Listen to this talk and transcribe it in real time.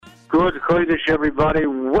Good Chodesh, everybody.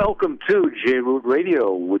 Welcome to JRoot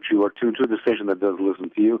Radio, which you are tuned to, the station that does listen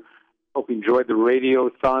to you. Hope you enjoyed the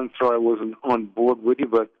radio-thon. Sorry I wasn't on board with you,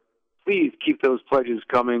 but please keep those pledges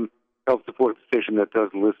coming. Help support the station that does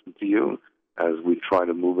listen to you as we try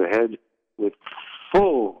to move ahead with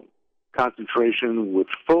full concentration, with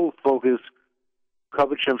full focus.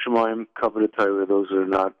 Covet Shem Shemayim, covet the Torah. Those are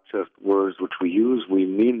not just words which we use. We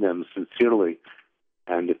mean them sincerely.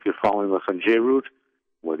 And if you're following us on JRoot,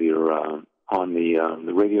 whether you're on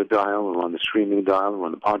the radio dial or on the streaming dial or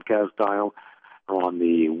on the podcast dial or on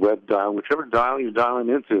the web dial, whichever dial you're dialing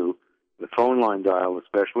into, the phone line dial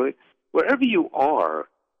especially, wherever you are,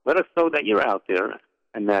 let us know that you're out there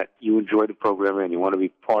and that you enjoy the program and you want to be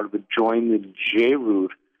part of it. Join the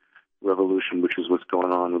JRoot revolution, which is what's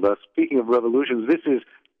going on with us. Speaking of revolutions, this is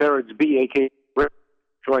Peretz B.A.K.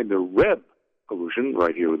 Join the revolution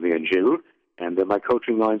right here with me on JRoot. And my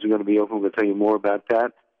coaching lines are going to be open. We're going to tell you more about that.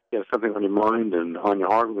 If you have something on your mind and on your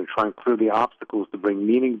heart, we're going to try and clear the obstacles to bring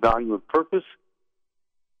meaning, value, and purpose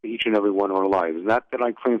to each and every one of our lives. Not that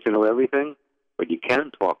I claim to know everything, but you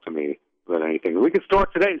can talk to me about anything. We can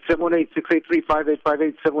start today at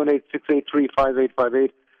 718-683-5858, 718-683-5858.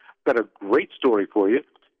 I've got a great story for you,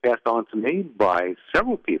 passed on to me by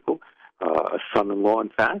several people, a son-in-law, in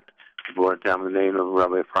fact, brought down the name of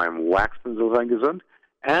Rabbi Ephraim Waxman Zolzangezund,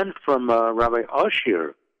 and from Rabbi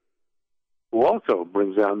Ashir, who also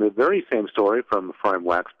brings down the very same story from Ephraim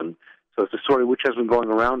Waxman. So it's a story which has been going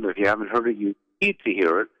around. If you haven't heard it, you need to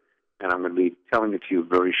hear it, and I'm going to be telling it to you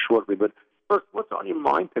very shortly. But first, what's on your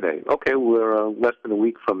mind today? Okay, we're less than a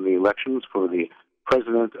week from the elections for the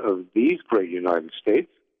President of these great United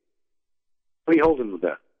States. What are you holding with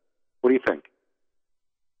that? What do you think?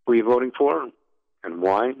 Who are you voting for, and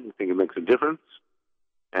why? You think it makes a difference?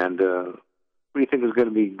 And what do you think is going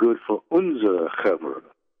to be good for unser Chevra?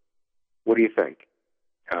 What do you think?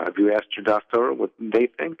 Have you asked your doctor what they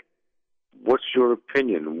think? What's your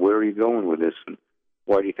opinion? Where are you going with this? And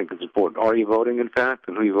why do you think it's important? Are you voting, in fact?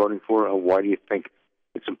 And who are you voting for? And why do you think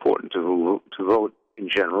it's important to vote in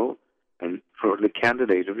general and for the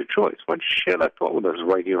candidate of your choice? Why don't you share that thought with us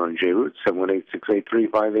right here on JRoot,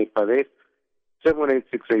 718-683-5858,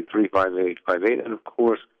 718-683-5858. And, of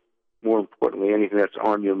course, more importantly, anything that's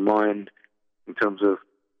on your mind in terms of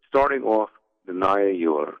starting off the Naya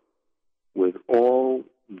Yor with all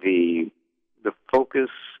the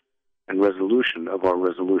focus and resolution of our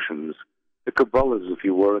resolutions, the Kabbalahs, if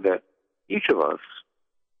you were, that each of us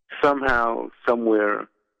somehow, somewhere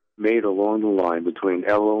made along the line between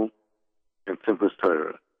Elul and Simchas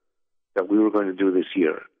Torah that we were going to do this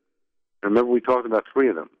year. Remember, we talked about 3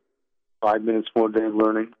 of them. 5 minutes more day of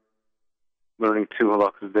learning 2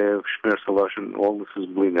 halakhas a day of Shmer Saloshin, all this is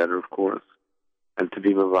Bli Neder, of course, and to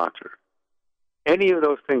be Mavater. Any of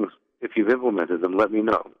those things, if you've implemented them, let me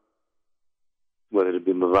know. Whether it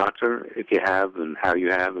be Mavater, if you have, and how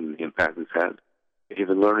you have, and the impact it's had. If you've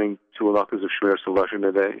been learning 2 halakhas of Shmer Saloshin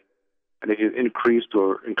a day, and if you've increased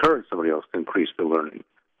or encouraged somebody else to increase their learning,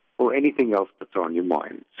 or anything else that's on your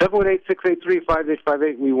mind.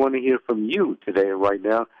 718-683-5858, we want to hear from you today, right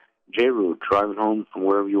now. JRoot, driving home from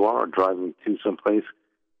wherever you are, driving to someplace,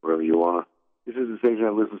 wherever you are. This is the station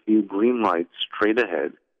that listens to you. Green light, straight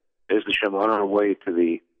ahead. There's the Shem on our way to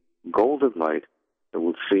the golden light that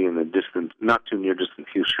we'll see in the distant, not too near distant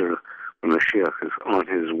future when Mashiach is on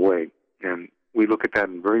his way. And we look at that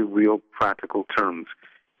in very real, practical terms.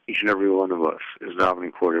 Each and every one of us is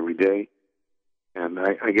davening for it every day. And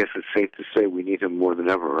I guess it's safe to say we need him more than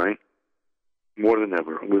ever, right? More than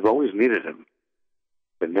ever. We've always needed him.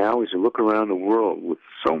 But now as you look around the world with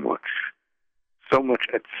so much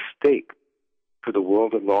at stake for the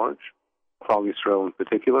world at large, Klal Yisrael in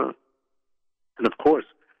particular, and of course,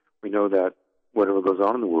 we know that whatever goes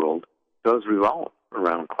on in the world does revolve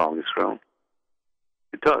around Klal Yisrael.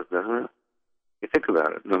 It does, doesn't it? You think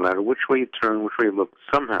about it. No matter which way you turn, which way you look,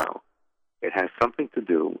 somehow it has something to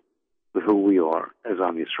do with who we are as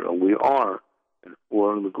Am Yisrael. We are an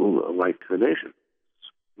or Megula, a light to the nations.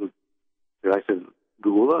 Did I say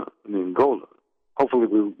Gula? I mean Gola. Hopefully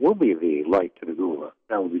we will be the light to the Gula.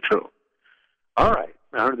 That would be true. All right.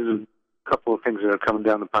 I heard there's a couple of things that are coming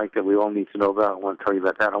down the pike that we all need to know about. I want to tell you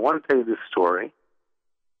about that. I want to tell you this story.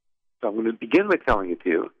 So I'm going to begin by telling it to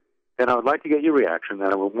you. Then I would like to get your reaction,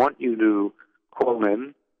 and I would want you to call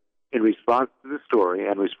in response to the story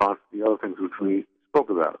and response to the other things which we spoke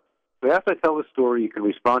about. So after I tell the story, you can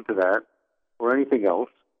respond to that or anything else,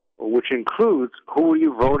 which includes who are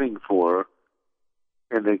you voting for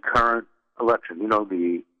in the current election. You know,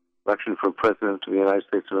 the election for President of the United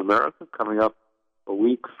States of America coming up a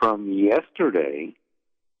week from yesterday,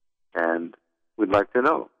 and we'd like to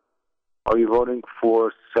know. Are you voting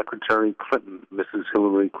for Secretary Clinton, Mrs.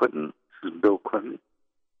 Hillary Clinton, Mrs. Bill Clinton?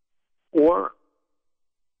 Or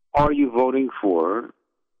are you voting for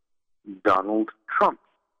Donald Trump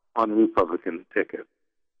on the Republican ticket?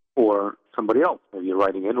 Or somebody else, maybe you're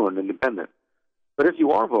writing in, or an independent. But if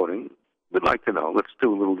you are voting, we'd like to know. Let's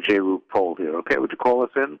do a little JRoot poll here, okay? Would you call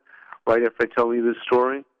us in right after I tell you this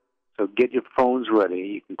story? So get your phones ready.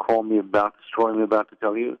 You can call me about the story I'm about to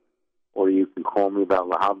tell you, or you can call me about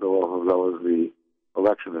Lahabdullah, as well as the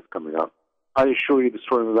election that's coming up. I assure you the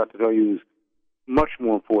story I'm about to tell you is much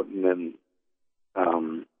more important than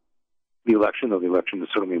the election, though the election is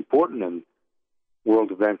certainly important, and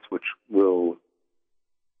world events which will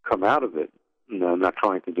come out of it. I'm not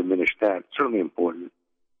trying to diminish that. It's certainly important.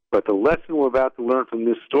 But the lesson we're about to learn from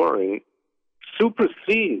this story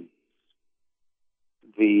supersedes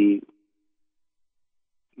the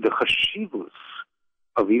chashivus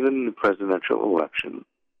of even the presidential election.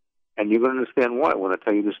 And you're going to understand why when I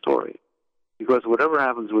tell you the story. Because whatever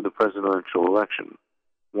happens with the presidential election,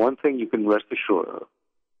 one thing you can rest assured of,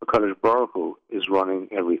 the Kadosh Baruch Hu is running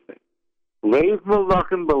everything. Leiv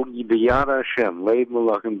Malachim b'yad Hashem. Leiv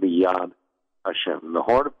Malachim b'yad Hashem. The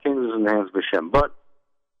heart of kings is in the hands of Hashem. But,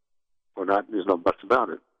 there's no buts about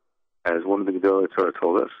it. As one of the Gedolei Torah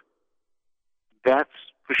told us, that's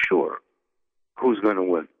for sure who's going to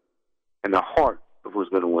win. And the heart of who's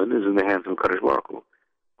going to win is in the hands of Kadosh Baruch Hu.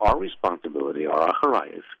 Our responsibility, our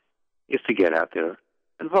acharayus, is to get out there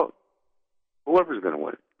and vote. Whoever's going to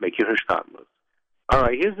win, make your hishtadlus. All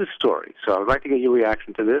right, here's the story. So I'd like to get your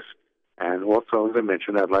reaction to this. And also, as I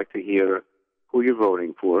mentioned, I'd like to hear who you're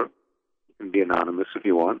voting for. You can be anonymous if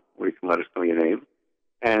you want, or you can let us know your name.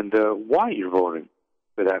 And why you're voting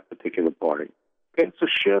for that particular party. Okay, so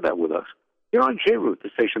share that with us. You're on JRoot, the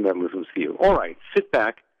station that listens to you. All right, sit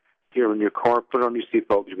back here in your car, put on your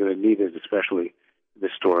seatbelt. You're going to need it, especially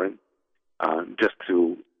this story, just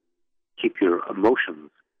to keep your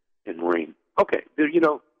emotions in rein. Okay, there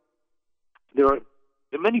are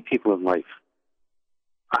many people in life.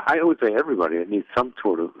 I would say everybody that needs some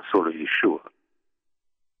sort of Yeshua.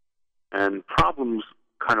 And problems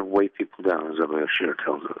kind of weigh people down, as Rabbi Ashir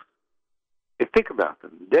tells us. And think about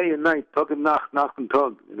them, day and night, tug and nach and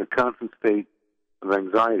tug, in a constant state of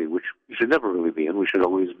anxiety, which you should never really be in. We should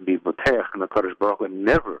always be Matech and the Kadosh Baruch Hu, and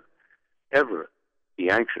never, ever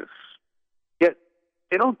be anxious. Yet,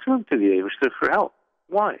 they don't turn to the Eibushter for help.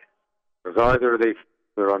 Why? Because either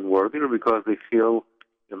they're unworthy, or because they feel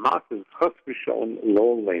the massive chas v'shalom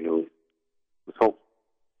lo aleinu with hope.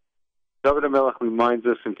 David HaMelech reminds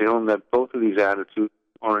us in Tehillim that both of these attitudes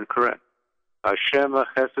are incorrect. Hashem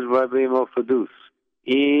chesed v'abeimo fadus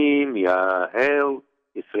im yahel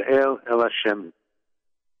Yisrael el Hashem.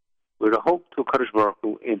 We're to hope to Kadosh Baruch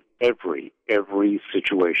Hu in every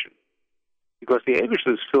situation, because the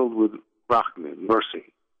Eibushter is filled with rachmim,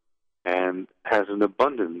 mercy, and has an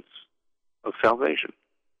abundance of salvation.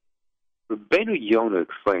 Rabbeinu Yonah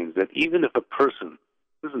explains that even if a person,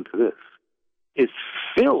 listen to this, is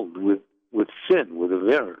filled with sin, with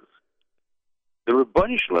averos, the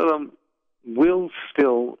Ribono Shel Olam will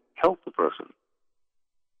still help the person,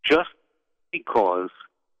 just because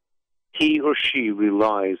he or she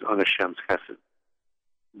relies on Hashem's chesed.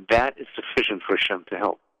 That is sufficient for Hashem to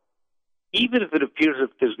help. Even if it appears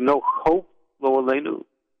that there's no hope, lo aleinu.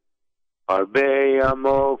 Harbe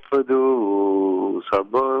amo fadus.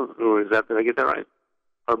 Or is that, did I get that right?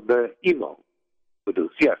 Harbe imo fadus.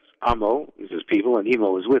 Yes, amo is his people, and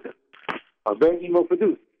imo is with him. Harbe imo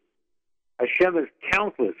fadus. Hashem has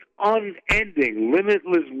countless, unending,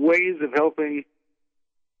 limitless ways of helping,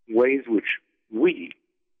 ways which we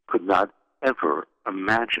could not ever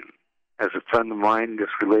imagine. As a friend of mine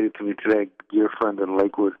just related to me today, a dear friend in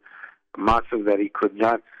Lakewood, a matzav that he could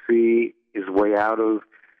not see his way out of.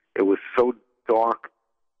 It was so dark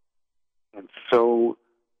and so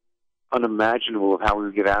unimaginable of how we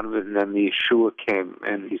would get out of it. And then the Yeshua came,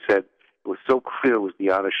 and he said it was so clear it was the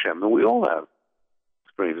Yad Hashem. And we all have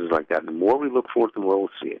experiences like that. And the more we look forward, the more we'll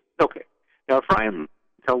see it. Okay. Now, Ephraim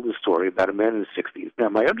tells the story about a man in his 60s. Now,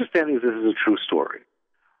 my understanding is this is a true story.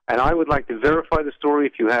 And I would like to verify the story.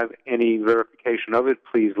 If you have any verification of it,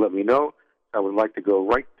 please let me know. I would like to go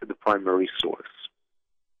right to the primary source.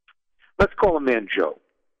 Let's call a man Joe.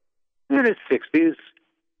 In his 60s,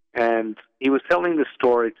 and he was telling the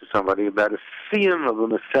story to somebody about a siyum of a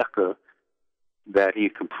Masechta that he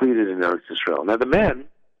completed in Eretz Yisrael. Now, the man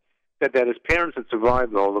said that his parents had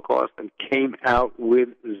survived the Holocaust and came out with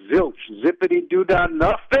zilch, zippity-doo-dah,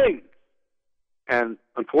 nothing. And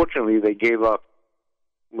unfortunately, they gave up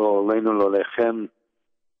lo aleinu lo lechem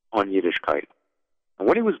on Yiddishkeit. And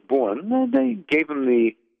when he was born, they gave him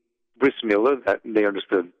the bris milah that they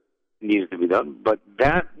understood needed to be done, but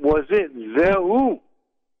that was it. Zehu.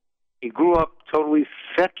 He grew up totally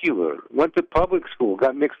secular, went to public school,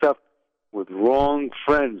 got mixed up with wrong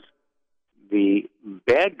friends, the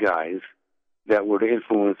bad guys that were to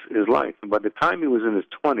influence his life. And by the time he was in his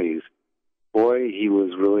 20s, boy, he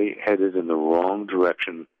was really headed in the wrong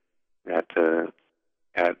direction at a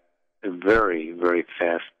very, very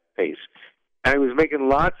fast pace. And he was making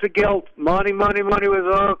lots of geld. Money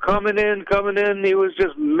was coming in. He was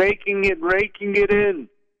just raking it in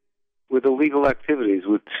with illegal activities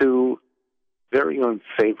with two very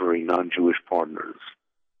unsavory non-Jewish partners.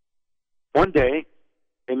 One day,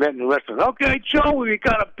 they met in a restaurant. Okay, Joey, we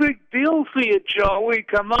got a big deal for you, Joey.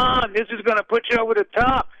 Come on, this is going to put you over the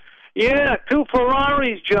top. Yeah, 2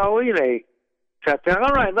 Ferraris, Joey. They sat down.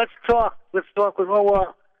 All right, let's talk.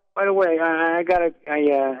 By the way, I got a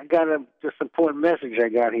just important message I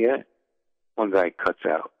got here. One guy cuts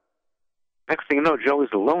out. Next thing you know, Joey's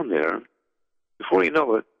alone there. Before you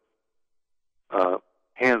know it,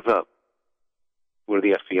 hands up. We're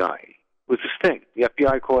the FBI. It was this thing. The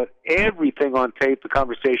FBI caught everything on tape, the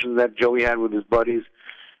conversations that Joey had with his buddies,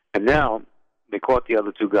 and now they caught the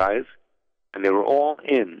other 2 guys, and they were all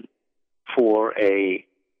in for a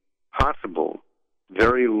possible,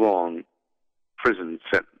 very long prison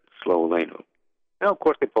sentence, Lo Aleinu. Now, of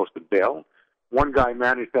course, they posted bail. One guy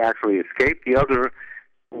managed to actually escape. The other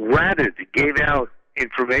ratted, gave out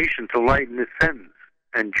information to lighten his sentence.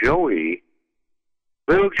 And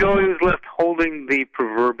little Joey was left holding the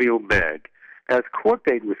proverbial bag. As court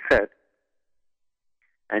date was set,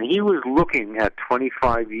 and he was looking at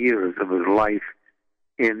 25 years of his life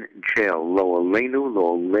in jail. Lo Aleinu,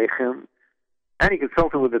 Lo Lechem. And he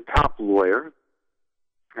consulted with a top lawyer,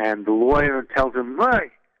 and the lawyer tells him, hey,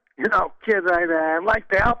 kid, I'd like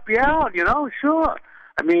to help you out, sure.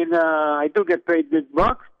 I mean, I do get paid big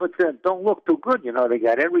bucks, but don't look too good. They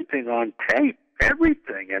got everything on tape,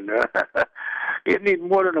 everything. And you need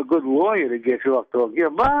more than a good lawyer to get you off the hook. Yeah,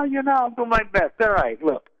 well, I'll do my best. All right,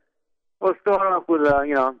 look, we'll start off with,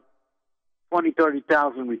 20,000,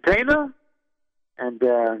 30,000 retainer, and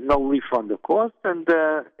no refund, of course, and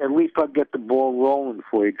at least I'll get the ball rolling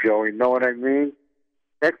for you, Joey. Know what I mean?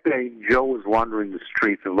 Next day, Joe was wandering the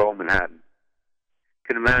streets of Lower Manhattan. You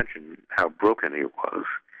can imagine how broken he was.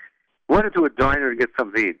 He went into a diner to get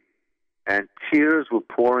something to eat, and tears were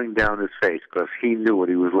pouring down his face because he knew what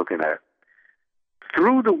he was looking at.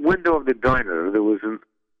 Through the window of the diner, there was an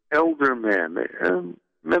elder man, a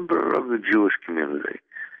member of the Jewish community.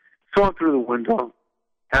 Saw him through the window,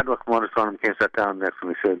 had Rahmanas on him, came sat down next to him,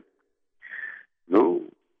 and he said, no,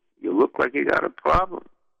 you look like you got a problem.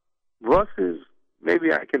 Russ is,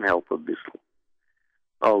 maybe I can help a bit.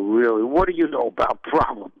 Oh, really? What do you know about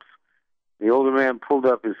problems? The older man pulled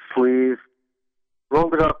up his sleeve,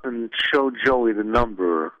 rolled it up, and showed Joey the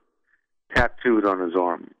number tattooed on his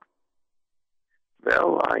arm.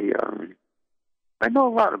 Well, I know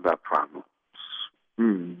a lot about problems.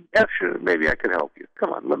 Yeah, sure, maybe I could help you.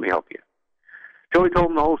 Come on, let me help you. Joey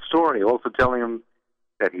told him the whole story, also telling him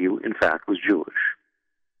that he, in fact, was Jewish.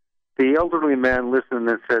 The elderly man listened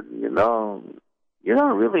and said, you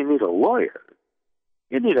don't really need a lawyer.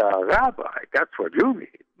 You need a rabbi. That's what you need.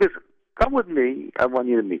 Listen, come with me. I want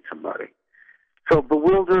you to meet somebody. So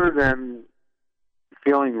bewildered and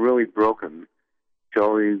feeling really broken,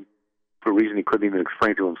 Joey, for a reason he couldn't even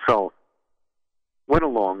explain to himself, went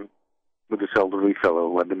along with this elderly fellow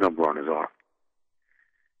who had the number on his arm.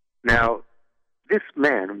 Now, this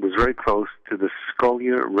man was very close to the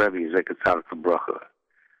Skolia Rebbe, Zekatzadik Bracha,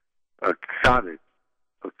 a tzaddik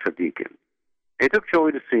of tzaddikim. He took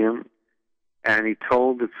Joey to see him, and he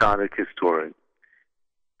told the tzaddik his story.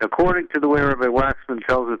 According to the way Rabbi Waxman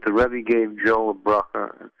tells it, the Rebbe gave Joe a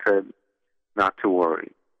bracha and said, not to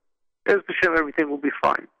worry. As B'Shem, everything will be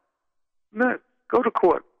fine. No, go to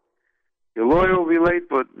court. Your lawyer will be late,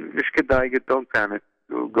 but Mishkadaiget, don't panic.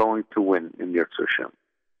 You're going to win in Yirtzeh Hashem.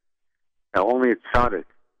 Now, only a tzaddik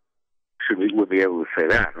would be able to say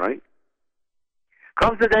that, right?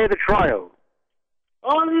 Comes the day of the trial.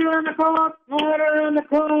 Order in the court! Order in the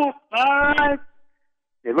court! All right!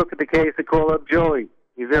 They look at the case, they call up Joey.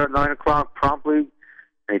 He's there at 9 o'clock promptly,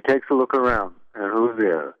 and he takes a look around. And who's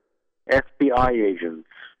there? FBI agents.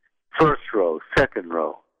 First row, second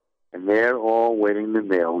row. And they're all waiting to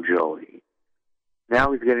nail Joey.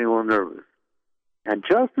 Now he's getting a little nervous. And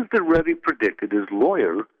just as the Rebbe predicted, his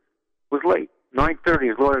lawyer was late. 9:30,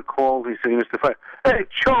 his lawyer called. He said, Mr. Flight, hey,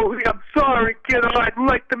 Joey, I'm sorry, kid. I'd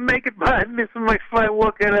like to make it, but I'm missing my flight.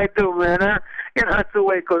 What can I do, man? Huh? That's the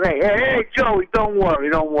way it goes. Hey, Joey, don't worry,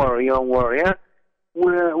 huh?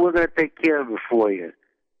 We're going to take care of it for you.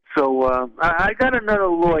 So I got another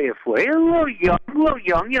lawyer for you. A little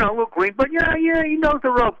young, a little green, but yeah, he knows the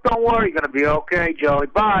ropes. Don't worry, you're going to be okay, Joey.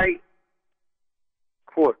 Bye.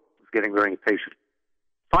 Court was getting very impatient.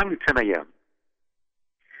 Finally, 10 a.m.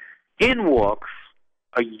 In walks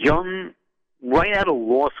a young, right out of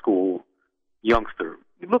law school youngster.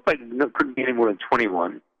 He looked like he couldn't be any more than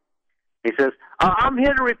 21. He says, I'm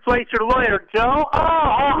here to replace your lawyer, Joe.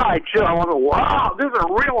 Oh, hi, Joe. I go, wow, this is a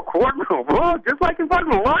real courtroom. Oh, just like in fucking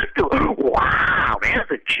law school. Wow,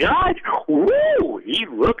 there's a judge. Woo, he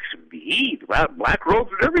looks mean. Black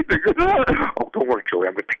robes and everything. Oh, don't worry, Joey.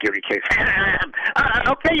 I'm going to take care of your case.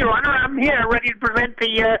 Okay, Your Honor, I'm here ready to present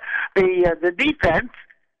the defense.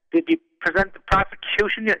 Did you present the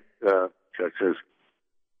prosecution yet? Judge says,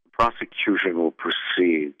 the prosecution will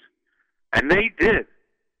proceed. And they did.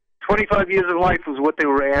 25 years of life was what they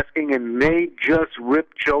were asking, and they just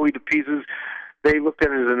ripped Joey to pieces. They looked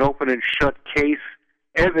at it as an open and shut case,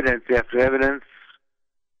 evidence after evidence,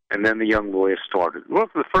 and then the young lawyer started. Well,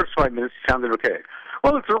 for the first 5 minutes, it sounded okay.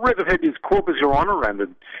 Well, it's a writ of habeas corpus, Your Honor, and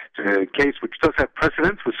a case which does have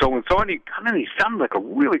precedence with so-and-so, and he sounded like a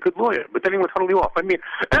really good lawyer, but then he went totally off. I mean,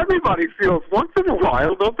 everybody feels once in a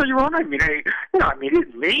while, don't they, Your Honor? I mean, he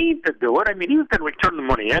didn't mean to do it. I mean, he was going to return the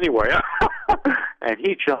money anyway. And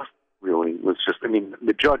he just really was just,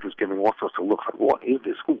 the judge was giving all sorts of looks like, what is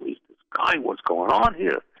this? Who is this guy? What's going on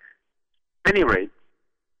here? At any rate,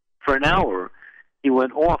 for an hour, he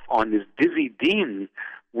went off on this Dizzy Dean,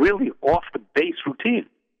 really off-the-base routine.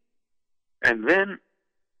 And then,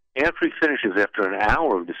 after he finishes, after an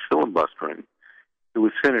hour of this filibustering, it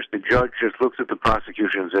was finished. The judge just looks at the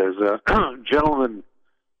prosecution and says, gentlemen,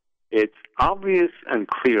 it's obvious and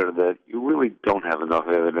clear that you really don't have enough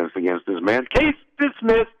evidence against this man. Case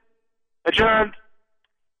dismissed. Adjourned.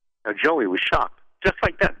 Now, Joey was shocked. Just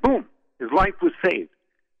like that, boom, his life was saved.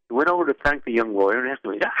 He went over to thank the young lawyer and asked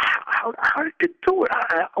him, how did you do it?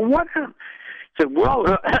 What happened? He said, well,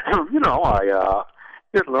 I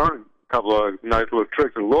did learn a couple of nice little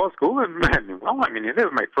tricks in law school, and, it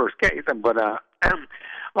is my first case, but,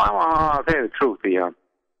 I'll tell you the truth, the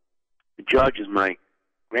judge is my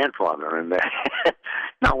grandfather, and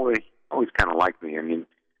he always kind of liked me.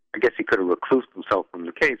 I guess he could have reclused himself from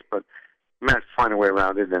the case, but he managed to find a way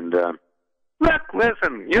around it, and, look,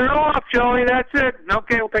 listen, you're off, Joey, that's it.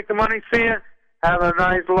 Okay, we'll take the money, see ya. Have a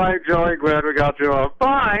nice life, Joey, glad we got you off.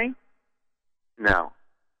 Bye. Now,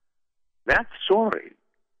 that story,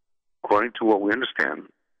 according to what we understand,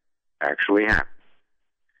 actually happened.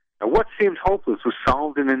 Now, what seemed hopeless was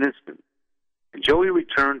solved in an instant. And Joey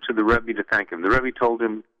returned to the Rebbe to thank him. The Rebbe told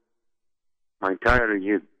him, my entire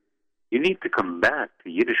Yid, you need to come back to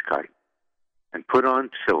Yiddishkeit and put on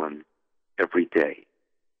tefillin every day.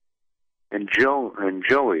 And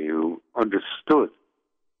Joey, who understood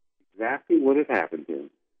exactly what had happened to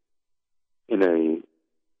him,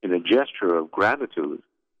 in a gesture of gratitude,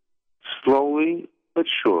 slowly but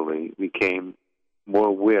surely became more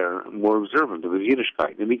aware, more observant of his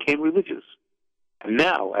Yiddishkeit, and became religious. And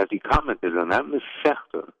now, as he commented on that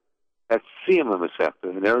Masechta, that Siyama Masechta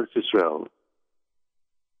in Eretz Yisrael,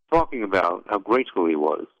 talking about how grateful he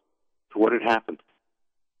was to what had happened,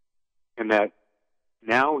 and that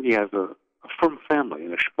now he has a firm family,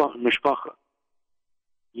 and a mishpacha,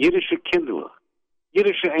 Yiddische Kindler,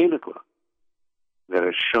 Yiddische Einigler, that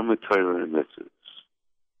are Shema Torah and Mitzvahs.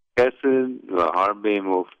 Chesed v'harbe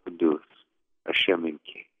mofadus, Hashem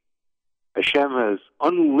inki. Hashem has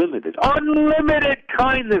unlimited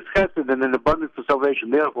kindness, chesed, and an abundance of salvation.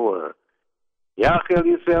 Therefore, Yachel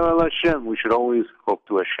Yisrael el Hashem, we should always hope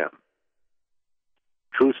to Hashem.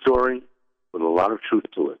 True story with a lot of truth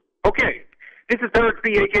to it. Okay, this is Peretz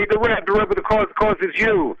B, a.k.a. The Reb with the cause. The cause is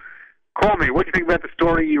you. Call me. What do you think about the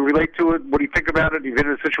story? You relate to it? What do you think about it? You've been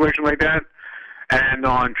in a situation like that? And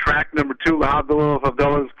on track number 2, L'Havdalah of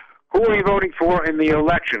Havdalahs, who are you voting for in the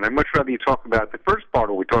election? I'd much rather you talk about the first part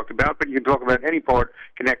of what we talked about, but you can talk about any part,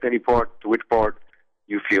 connect any part to which part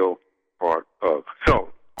you feel part of. So,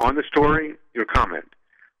 on the story, your comment.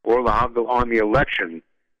 Or L'Havdalah on the election,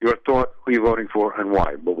 your thought, who you're voting for and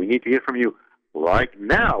why. But we need to hear from you right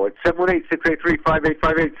now at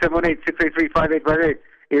 718-683-5858, 718-683-5858.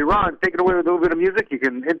 Iran, take it away with a little bit of music. You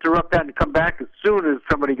can interrupt that and come back as soon as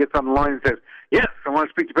somebody gets on the line and says, yes, I want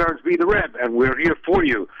to speak to Peretz B. the Reb, and we're here for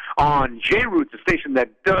you on JRoot, the station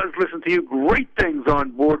that does listen to you. Great things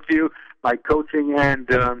on board for you. My coaching and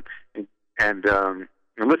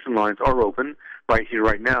listen lines are open right here,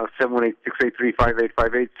 right now,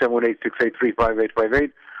 718-683-5858,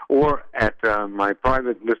 718-683-5858, or at my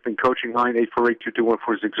private listening coaching line,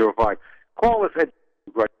 848-221-4605. Call us at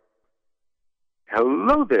right.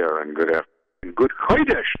 Hello there, and good afternoon. Good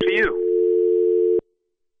Chodesh to you.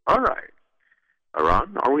 All right.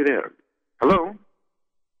 Iran, are we there? Hello?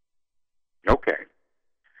 Okay.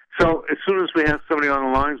 So as soon as we have somebody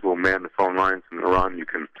on the lines, we'll man the phone lines. And Iran, you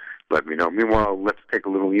can let me know. Meanwhile, let's take a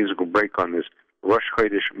little musical break on this Rosh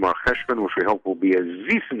Chodesh Mar Cheshvan, which we hope will be a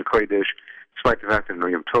Zisen Chodesh, despite the fact that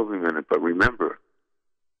Yom Tovim in it. But remember,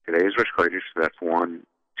 today is Rosh Chodesh, so that's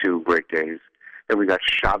 2 great days. Then we got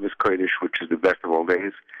Shabbos Chodesh, which is the best of all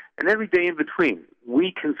days. And every day in between,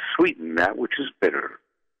 we can sweeten that which is bitter.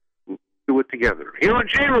 We'll do it together. Here on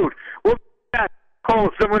JRoot, we'll be back. Call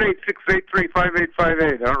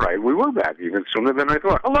 718-683-5858. All right, we were back even sooner than I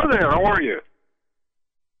thought. Hello there, how are you?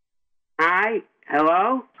 Hi,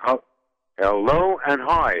 hello? Hello and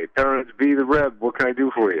hi. Peretz B. the Reb, what can I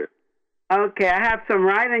do for you? Okay, I have some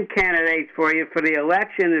write-in candidates for you for the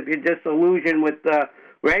election if you're disillusioned with the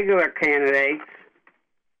regular candidates.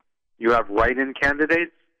 You have write-in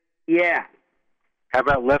candidates? Yeah. How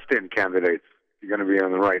about left-in candidates? You're going to be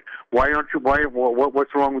on the right. Why aren't you?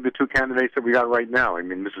 What's wrong with the 2 candidates that we got right now? I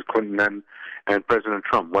mean, Mrs. Clinton and President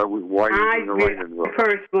Trump. Why are you in the write-in vote? I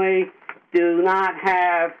personally do not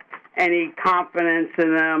have any confidence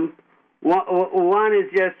in them. One is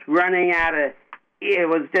just running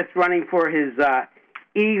running for his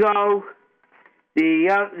ego. The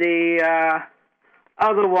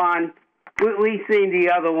other one, we've seen the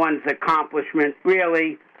other one's accomplishment.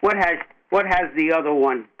 Really, what has the other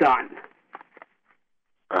one done?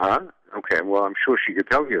 Okay. Well, I'm sure she could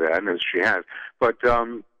tell you that, as she has. But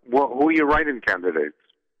who are your write-in candidates?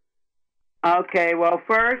 Okay. Well,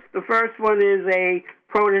 the first one is a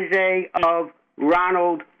protege of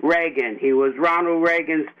Ronald Reagan. He was Ronald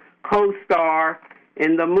Reagan's co-star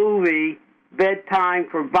in the movie Bedtime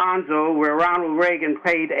for Bonzo, where Ronald Reagan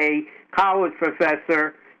played a college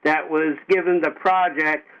professor that was given the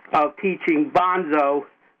project of teaching Bonzo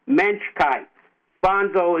Menschkeit.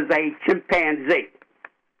 Bonzo is a chimpanzee.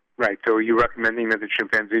 Right, so are you recommending that the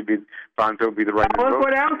Bonzo be the right vote? Look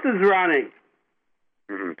what else is running.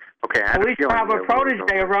 Mm-hmm. Okay, At least have a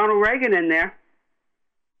protege of Ronald Reagan in there.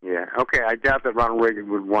 Yeah, okay, I doubt that Ronald Reagan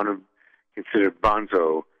would want to consider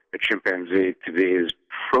Bonzo, a chimpanzee, to be his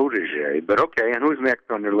protege, but okay, and who's next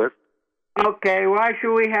on your list? Okay, why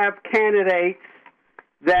should we have candidates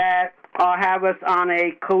that have us on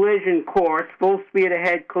a collision course, full speed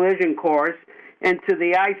ahead collision course, into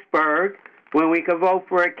the iceberg, when we could vote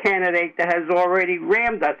for a candidate that has already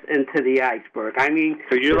rammed us into the iceberg? I mean...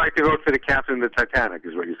 So you like to vote for the captain of the Titanic,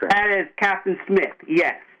 is what you're saying? That is Captain Smith,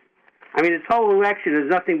 yes. I mean, this whole election is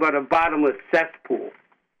nothing but a bottomless cesspool.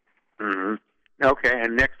 Mm-hmm. Okay,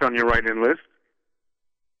 and next on your write-in list?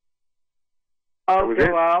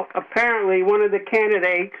 Okay, well, apparently one of the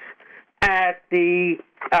candidates at the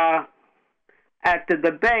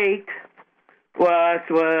debate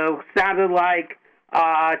sounded like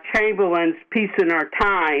Chamberlain's Peace in Our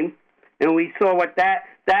Time, and we saw what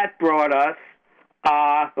that brought us.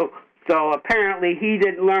 So apparently he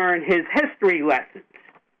didn't learn his history lessons.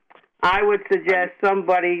 I would suggest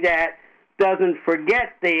somebody that doesn't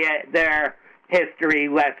forget their history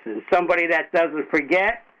lessons, somebody that doesn't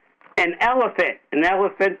forget. An elephant. An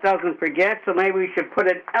elephant doesn't forget, so maybe we should put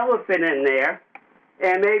an elephant in there,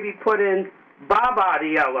 and maybe put in Baba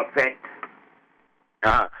the elephant.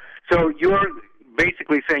 So you're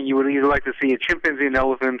basically saying you would either like to see a chimpanzee, an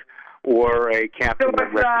elephant, or a captain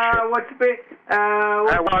that wrecked the ship.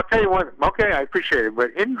 Well, I'll tell you what. Okay, I appreciate it, but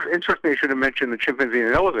interestingly, I should have mentioned the chimpanzee and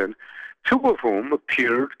an elephant, 2 of whom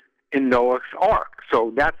appeared in Noah's Ark.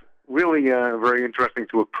 So that's really very interesting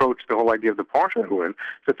to approach the whole idea of the Parsha in.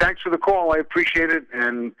 So thanks for the call. I appreciate it,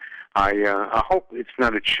 and I hope it's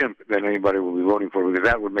not a chimp that anybody will be voting for, because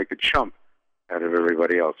that would make a chump out of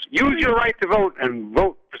everybody else. Use your right to vote, and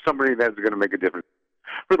vote for somebody that's going to make a difference.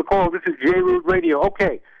 For the call, this is JRoot Radio.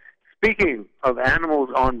 Okay, speaking of animals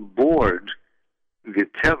on board the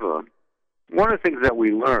Teva, one of the things that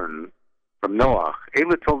we learn from Noah,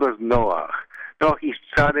 Eila told us Noah ish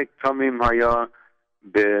tzadik tamim haya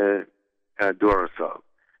be'dorasov.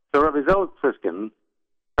 So Rabbi Zelik Pliskin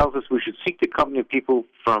tells us we should seek the company of people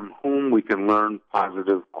from whom we can learn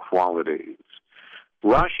positive qualities.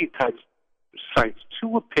 Rashi cites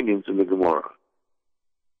 2 opinions in the Gemara,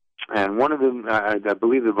 and one of them, I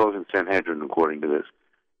believe they're both in Sanhedrin, according to this,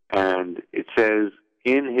 and it says,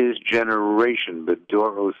 in his generation,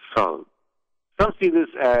 be'dorasov. Some see this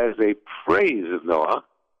as a praise of Noah.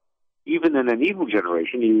 Even in an evil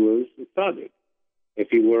generation, he was a tzaddik. If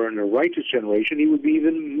he were in a righteous generation, he would be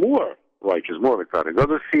even more righteous, more of a tzaddik.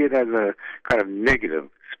 Others see it as a kind of negative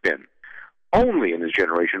spin. Only in his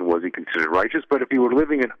generation was he considered righteous, but if he were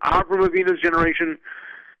living in Avram Avinu's generation,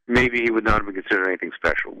 maybe he would not have been considered anything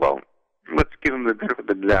special. Well, let's give him the benefit of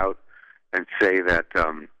the doubt and say that,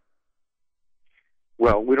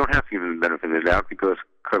 well, we don't have to give him the benefit of the doubt because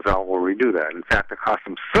Chazal already do that. In fact, the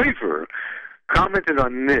Chasam Sofer commented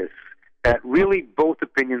on this, that really both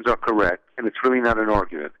opinions are correct, and it's really not an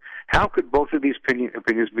argument. How could both of these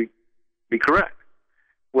opinions be correct?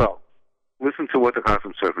 Well, listen to what the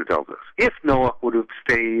Chasam Sofer tells us. If Noah would have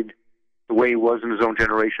stayed the way he was in his own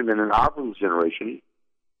generation, then in Avram's generation,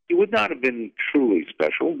 he would not have been truly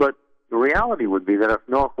special, but the reality would be that if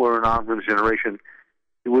Noah were in Avram's generation,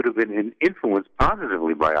 he would have been influenced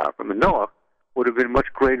positively by Avram, and Noah would have been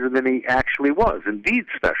much greater than he actually was, indeed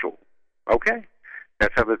special. Okay?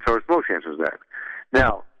 That's how the Torah's Moshe answers that.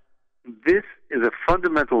 Now, this is a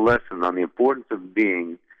fundamental lesson on the importance of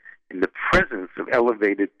being in the presence of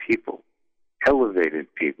elevated people. Elevated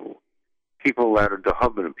people. People that are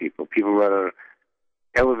Dehubbin people. People that are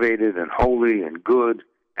elevated and holy and good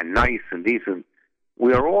and nice and decent.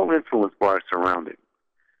 We are all influenced by our surroundings.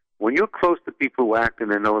 When you're close to people who act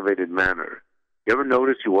in an elevated manner, you ever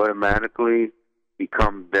notice you automatically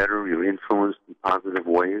become better, you're influenced in positive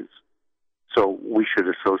ways? So we should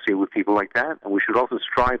associate with people like that, and we should also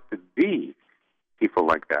strive to be people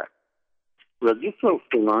like that. Rabbi Yisrael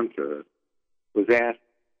Salanter was asked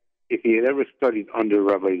if he had ever studied under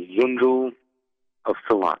Rabbi Zundel of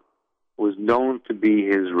Salant, who was known to be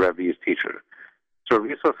his Rebbe's teacher. So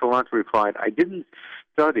Rabbi Yisrael Salanter replied, I didn't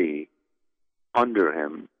study under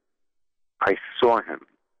him, I saw him.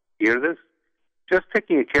 You hear this? Just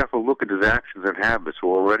taking a careful look at his actions and habits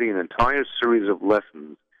were already an entire series of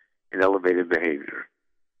lessons in elevated behavior.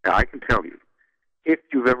 Now, I can tell you, if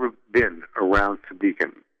you've ever been around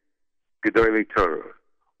Tzaddikim, Gedolei Torah,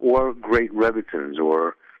 or great Rebbitzins,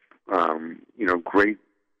 or great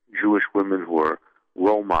Jewish women who are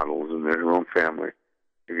role models in their own family,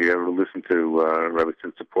 if you ever listened to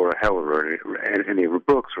Rebbitzin Tzipora Heller or any of her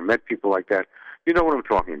books, or met people like that, you know what I'm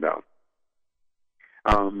talking about.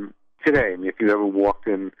 Today, if you ever walked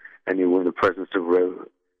in and you were in the presence of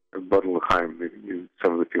Bud L'Chaim,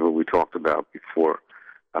 some of the people we talked about before,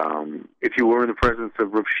 if you were in the presence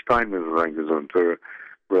of Reb Steinman Gesund, or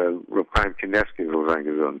Reb Chaim Kanievsky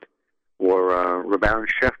Gesund, or Reb Aaron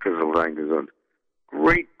Schefter Gesund,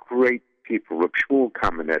 great people, Reb Shmuel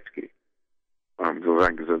Kamenetsky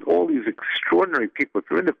Gesund, all these extraordinary people. If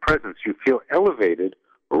you're in the presence, you feel elevated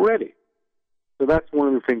already. So that's one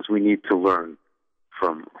of the things we need to learn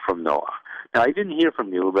from Noah. Now, I didn't hear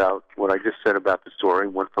from you about what I just said about the story.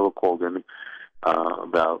 One fellow called in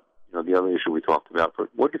about the other issue we talked about. But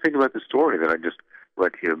what do you think about the story that I just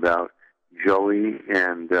read to you about Joey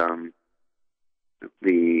and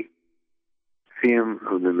the theme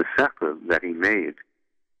of the Masechta that he made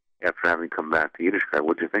after having come back to Yiddishkeit?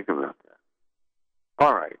 What do you think about that?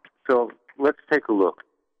 All right, so let's take a look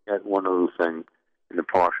at one other thing in the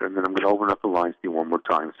Parsha, and then I'm going to open up the lines to you one more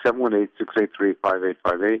time.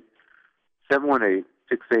 718-683-5858.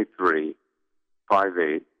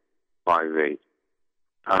 718-683-5858.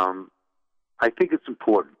 I think it's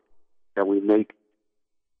important that we make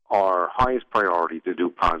our highest priority to do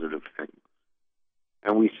positive things.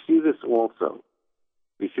 And we see this also.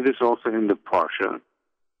 We see this also in the Parsha,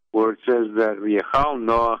 where it says that V'yechal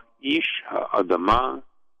Noach ish ha'adama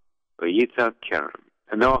v'yitzak kerem.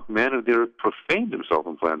 And Noach, man of the earth, profaned himself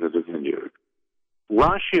and planted a vineyard.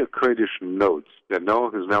 Rashi HaKodesh notes that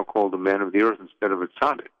Noach is now called a man of the earth instead of a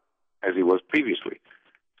tzaddik, as he was previously.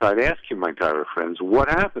 So I'd ask you, my Torah friends, what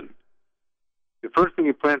happened? The first thing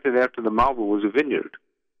he planted after the Malva was a vineyard.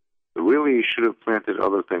 But really, he should have planted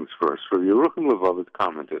other things first. For Yeruchim Levavit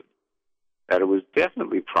commented that it was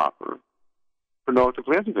definitely proper for Noah to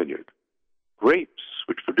plant a vineyard. Grapes,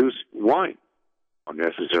 which produce wine, are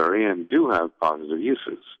necessary and do have positive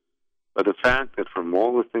uses. But the fact that from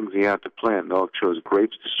all the things he had to plant, Noah chose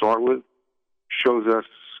grapes to start with, shows us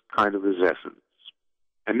kind of his essence.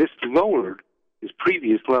 And this lowered his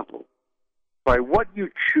previous level. By what you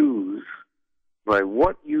choose,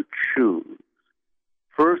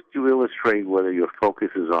 first you illustrate whether your focus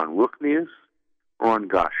is on ruchnius or on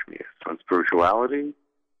gashmius, on spirituality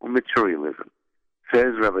or materialism,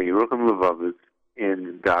 says Rabbi Yeruchim Levavitz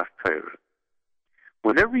in Das Torah.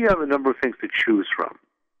 Whenever you have a number of things to choose from,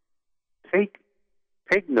 take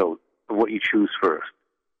note of what you choose first.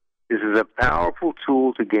 This is a powerful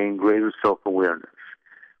tool to gain greater self-awareness.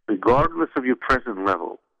 Regardless of your present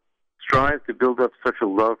level, strive to build up such a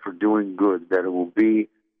love for doing good that it will be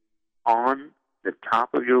on the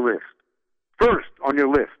top of your list. First on your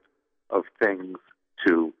list of things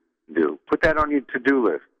to do. Put that on your to-do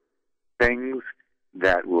list. Things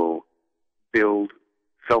that will build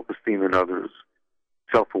self-esteem in others,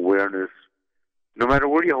 self-awareness. No matter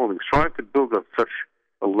what you're holding, strive to build up such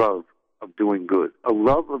a love of doing good. A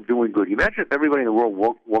love of doing good. You imagine if everybody in the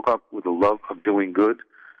world woke up with a love of doing good?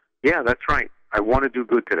 Yeah, that's right. I want to do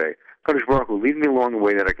good today. Kadosh Baruch Hu, lead me along the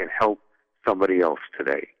way that I can help somebody else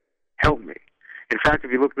today. Help me. In fact,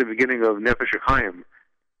 if you look at the beginning of Nefesh HaChaim,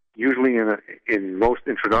 usually in most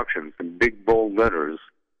introductions, in big bold letters,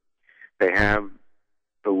 they have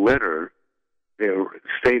the letter they're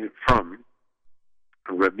stated from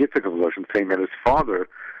Reb Yitzchak of Volozhin, saying that his father,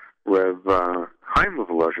 Reb Chaim of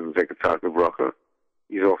Volozhin, Zecher Tzaddik Livracha,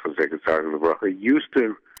 he's also Zecher Tzaddik Livracha, used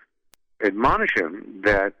to admonish him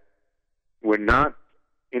that we're not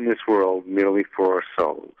in this world merely for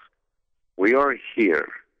ourselves. We are here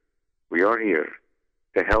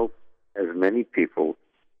to help as many people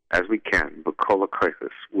as we can, b'kol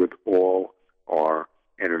ha'kaiches, with all our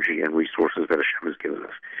energy and resources that Hashem has given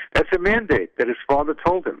us. That's a mandate that his father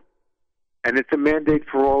told him. And it's a mandate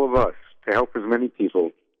for all of us to help as many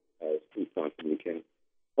people as we possibly can.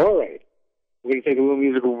 All right. We're going to take a little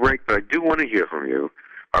musical break, but I do want to hear from you.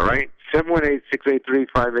 All right?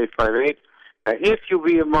 718-683-5858. If you'll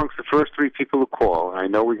be amongst the first three people to call, I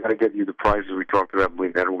know we got to get you the prizes we talked about,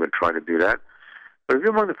 we're going to try to do that. But if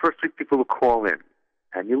you're among the first three people to call in,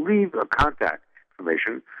 and you leave a contact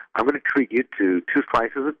information, I'm going to treat you to 2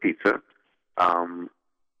 slices of pizza,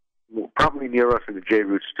 probably near us in the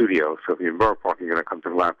JRoot studio. So if you're in Borough Park, you're going to come to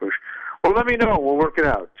the Flatbush. Well, let me know. We'll work it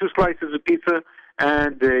out. 2 slices of pizza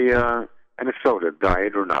and a soda,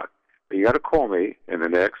 diet or not. But you got to call me in the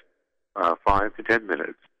next 5 to 10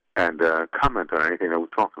 minutes and comment on anything that we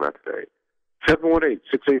talked about today.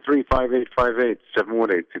 718-683-5858.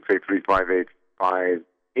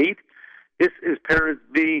 718-683-5858. This is Peretz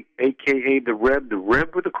B, a.k.a. the Reb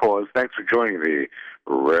with the cause. Thanks for joining the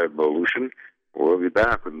Revolution. We'll be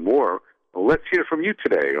back with more. Well, let's hear from you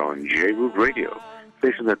today on JRoot Radio,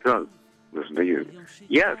 station that does listen to you.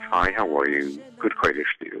 Yes, hi, how are you? Good Kodesh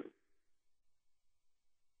to you.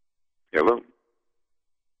 Hello?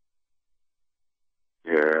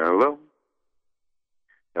 Hello?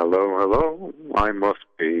 Hello? I must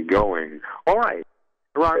be going. All right.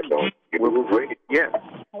 Right. Yes.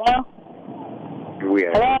 Hello?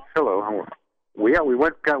 Hello. How are we? Yeah, we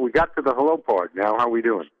got to the hello part. Now, how are we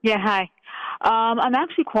doing? Yeah, hi. I'm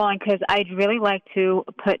actually calling because I'd really like to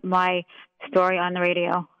put my story on the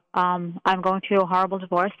radio. I'm going through a horrible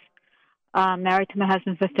divorce. Married to my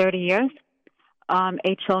husband for 30 years.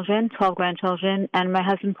 8 children, 12 grandchildren, and my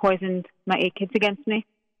husband poisoned my 8 kids against me.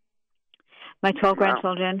 My 12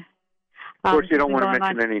 grandchildren. Of course, you don't want to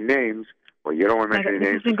mention any names. Well, you don't want to mention any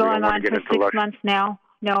names. This has been going on for 6 months now.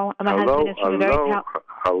 No, my husband is from a very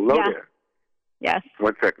Hello there. Yes.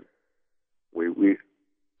 1 second. We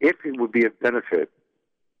if it would be a benefit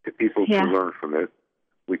to people to learn from it,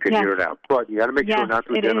 we could hear it out. But you got to make sure not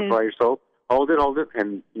to identify yourself. Hold it,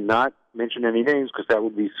 and not mention any names because that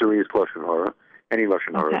would be serious Lashon Hara. Any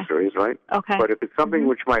Lashon Hara is serious, right? Okay. But if it's something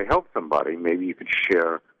which might help somebody, maybe you could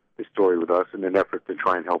share the story with us in an effort to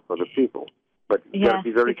try and help other people. But you got to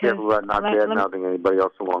be very careful about not bad-mouthing anybody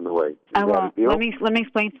else along the way. I won't. Let me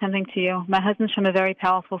explain something to you. My husband's from a very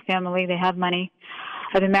powerful family. They have money.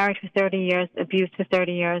 I've been married for 30 years, abused for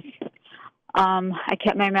 30 years. I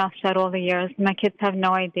kept my mouth shut all the years. My kids have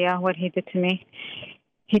no idea what he did to me.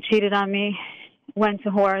 He cheated on me, went to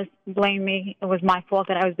whores, blamed me. It was my fault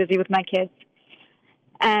that I was busy with my kids.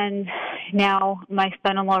 And now my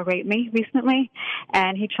son-in-law raped me recently,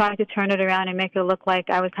 and he tried to turn it around and make it look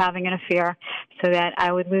like I was having an affair so that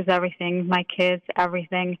I would lose everything, my kids,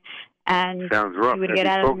 everything, and sounds rough. he would get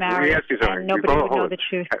out of marriage, and nobody would know the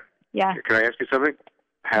truth. Yeah. Can I ask you something?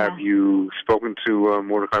 Have you spoken to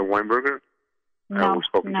Mordecai Weinberger? No, Have you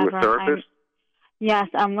spoken never. to a therapist? Yes,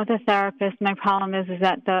 I'm with a therapist. My problem is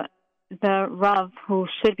that the Rav who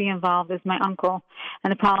should be involved is my uncle.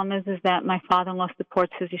 And the problem is that my father-in-law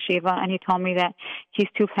supports his yeshiva, and he told me that he's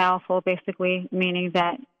too powerful, basically meaning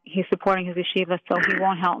that he's supporting his yeshiva, so he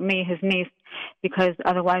won't help me, his niece, because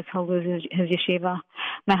otherwise he'll lose his yeshiva.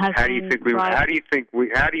 My husband. How do you think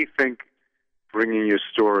bringing your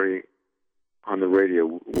story on the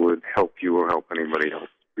radio would help you or help anybody else?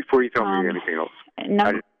 Before you tell me anything else.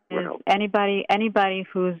 Anybody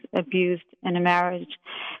who's abused in a marriage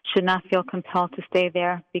should not feel compelled to stay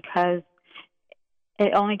there because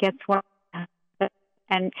it only gets worse.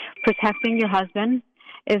 And protecting your husband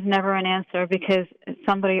is never an answer because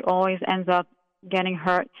somebody always ends up getting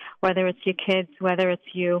hurt, whether it's your kids, whether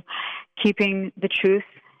it's you. Keeping the truth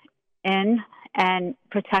in and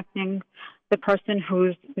protecting the person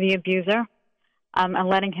who's the abuser. And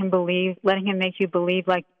letting him make you believe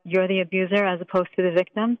like you're the abuser as opposed to the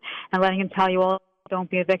victim, and letting him tell you, "Oh, don't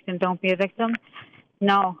be a victim, don't be a victim."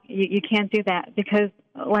 No, you can't do that because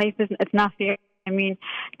it's not fair I mean,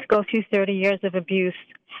 to go through 30 years of abuse,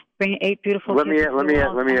 bring 8 beautiful kids into the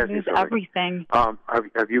world, let me ask you something. Everything.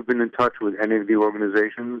 Have you been in touch with any of the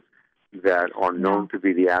organizations that are known to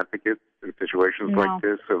be the advocates in situations like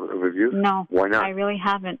this of abuse? No. Why not? I really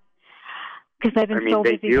haven't. Because I've been so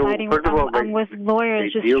busy fighting. I'm with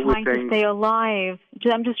lawyers, just trying to stay alive.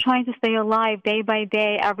 I'm just trying to stay alive day by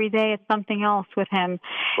day. Every day it's something else with him.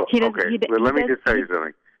 Let me just tell you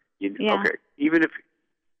something. Okay, even if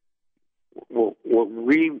what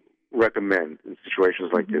we recommend in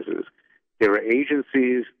situations like this is there are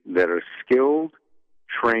agencies that are skilled,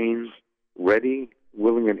 trained, ready,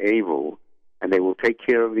 willing, and able, and they will take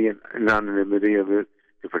care of the anonymity of it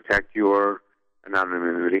to protect your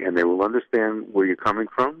anonymity, and they will understand where you're coming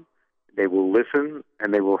from. They will listen,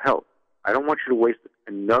 and they will help. I don't want you to waste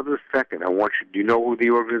another second. Do you know who the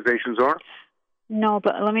organizations are? No,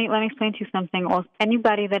 but let me explain to you something.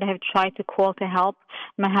 Anybody that have tried to call to help,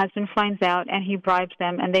 my husband finds out, and he bribes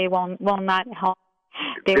them, and they will not help.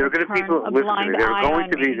 There are going to be people that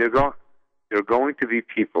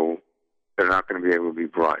are not going to be able to be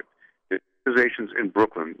bribed. There are organizations in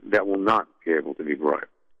Brooklyn that will not be able to be bribed.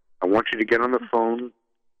 I want you to get on the phone.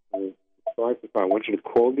 I want you to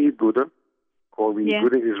call the Aguda,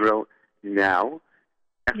 Aguda Israel now.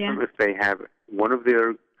 Ask them if they have one of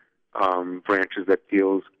their branches that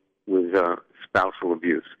deals with spousal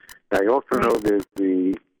abuse. Now, I also know there's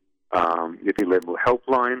the label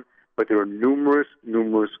helpline, but there are numerous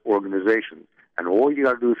organizations, and all you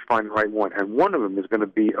got to do is find the right one. And one of them is going to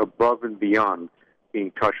be above and beyond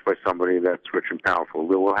being touched by somebody that's rich and powerful.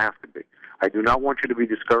 There will have to be. I do not want you to be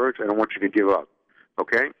discouraged. I don't want you to give up.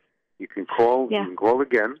 Okay? You can call. You can call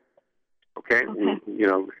again. Okay?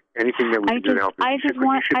 Anything that we can do to help you. I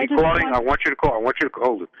want you to call. I want you to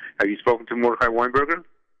hold it. Have you spoken to Mordecai Weinberger?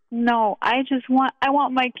 No, I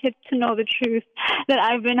want my kids to know the truth that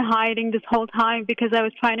I've been hiding this whole time because I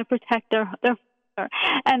was trying to protect their father,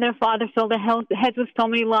 and their father filled their heads with so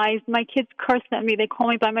many lies. My kids curse at me. They call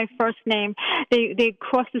me by my first name. They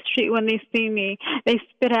cross the street when they see me. They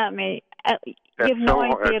spit at me. You have no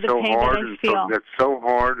idea the pain that I feel. That's so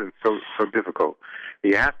hard and so difficult.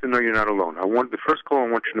 You have to know you're not alone. The first call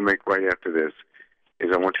I want you to make right after this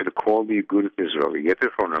is I want you to call the Agudat Israel. You get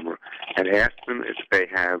their phone number and ask them if they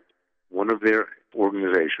have one of their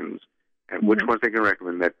organizations and which ones they can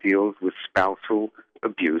recommend that deals with spousal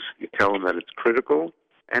abuse. You tell them that it's critical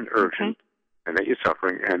and urgent and that you're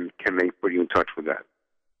suffering, and can they put you in touch with that?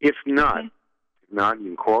 If not, you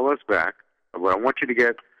can call us back. But I want you to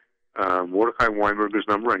get Mordecai Weinberger's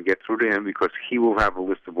number and get through to him because he will have a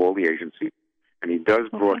list of all the agencies, and he does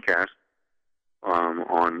broadcast on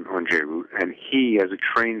JRoot, and he, as a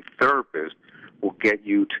trained therapist, will get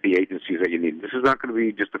you to the agencies that you need. This is not going to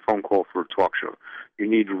be just a phone call for a talk show. You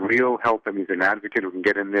need real help. That means an advocate who can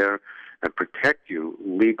get in there and protect you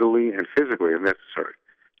legally and physically if necessary.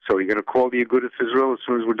 So you're going to call the Agudat Israel as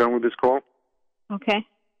soon as we're done with this call? Okay.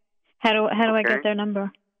 How do I get their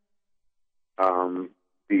number? Do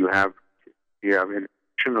you have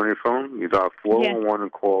information on your phone? You dial 411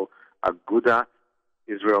 and call Agudat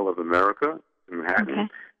Israel of America in Manhattan. Okay.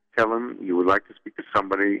 Tell them you would like to speak to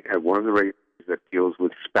somebody at one of the agencies that deals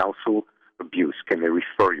with spousal abuse. Can they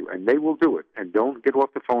refer you? And they will do it. And don't get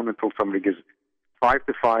off the phone until somebody gives 5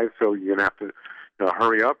 to 5, so you're going to have to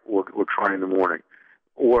hurry up or try in the morning.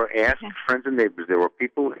 Or ask friends and neighbors. There are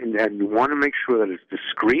people, and you want to make sure that it's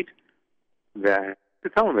discreet, that to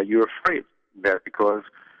tell them that you're afraid, that because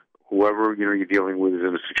whoever you're dealing with is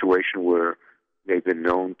in a situation where they've been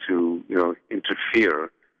known to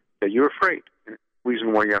interfere, that you're afraid. And the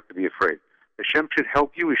reason why you have to be afraid. Hashem should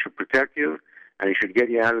help you. He should protect you, and he should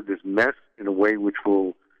get you out of this mess in a way which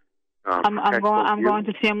will. I'm going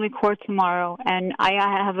to family court tomorrow, and I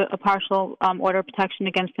have a partial order of protection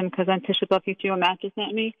against him because on Tisha B'Av he threw a mattress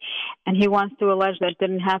at me, and he wants to allege that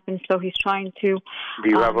didn't happen. So he's trying to. Do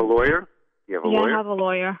you have a lawyer? I have a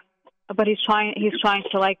lawyer, but he's trying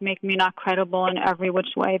to make me not credible in every which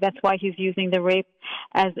way. That's why he's using the rape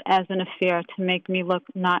as an affair to make me look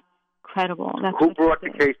not credible. Who brought the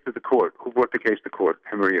case to the court? Who brought the case to court?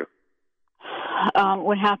 Him or you?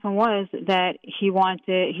 What happened was that he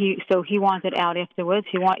wanted out afterwards.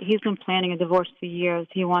 He's been planning a divorce for years.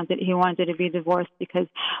 He wanted to be divorced because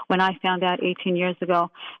when I found out 18 years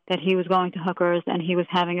ago that he was going to hookers and he was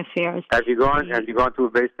having affairs. Have you gone to a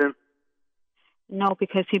Basin? No,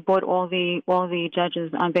 because he bought all the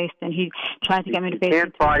judges on Basin. He tried to get me to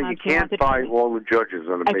Basin. You can't buy all the judges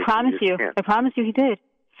on the Basin. I promise you he did.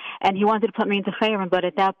 And he wanted to put me into favor, but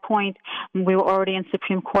at that point, we were already in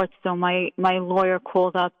Supreme Court, so my lawyer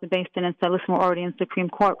called up the Basin and said, listen, we're already in Supreme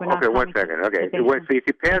Court. We're not one second. Okay, so if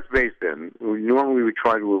you pass Basin, normally we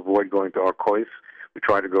try to avoid going to our case. We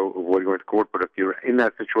try to avoid going to court, but if you're in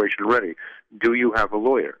that situation already, do you have a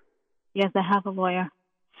lawyer? Yes, I have a lawyer.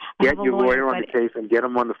 Get your lawyer on the case and get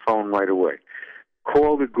him on the phone right away.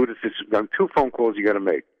 Call the Agudas. There are 2 phone calls you got to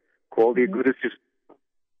make. Call the Agudas,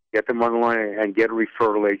 get them on the line, and get a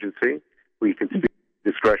referral agency where you can speak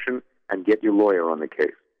discretion and get your lawyer on the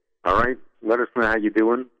case. All right? Let us know how you're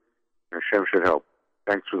doing. Hashem should help.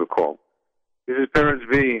 Thanks for the call. This is Peretz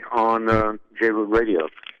V on JRoot Radio.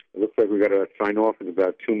 It looks like we got to sign off in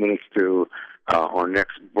about 2 minutes to our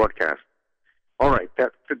next broadcast. All right,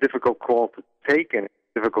 that's a difficult call to take and a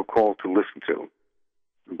difficult call to listen to.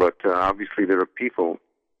 But obviously there are people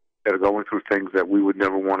that are going through things that we would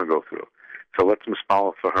never want to go through. So let's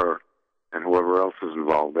misfollow for her and whoever else is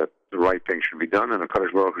involved that the right thing should be done, and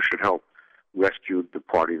HaKadosh Baruch Hu should help rescue the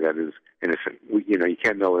party that is innocent. You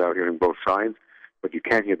can't know without hearing both sides, but you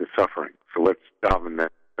can hear the suffering. So let's daven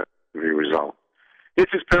that to be resolved. This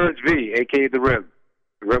is Peretz V, a.k.a. the Reb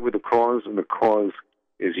with the cause, and the cause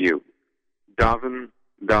is you. Daven,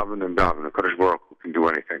 daven, and daven. HaKadosh Baruch Hu can do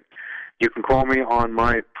anything. You can call me on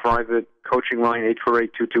my private coaching line,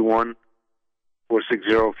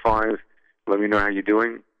 848-221-4605. Let me know how you're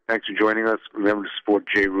doing. Thanks for joining us. Remember to support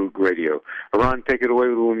JRoot Radio. Aran, take it away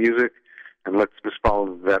with a little music, and let's just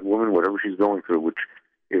follow that woman, whatever she's going through, which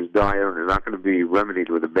is dire and is not going to be remedied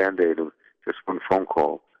with a Band-Aid of just one phone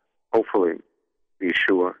call. Hopefully, the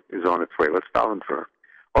Yeshua is on its way. Let's daven for her.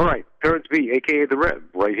 All right, Peretz V, a.k.a. the Reb,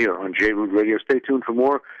 right here on JRoot Radio. Stay tuned for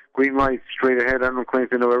more. Green light, straight ahead. I don't claim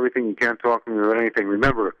to know everything. You can't talk to me about anything.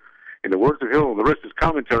 Remember, in the words of Hill, the rest is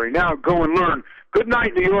commentary. Now go and learn. Good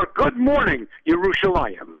night, New York. Good morning,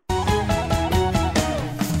 Yerushalayim.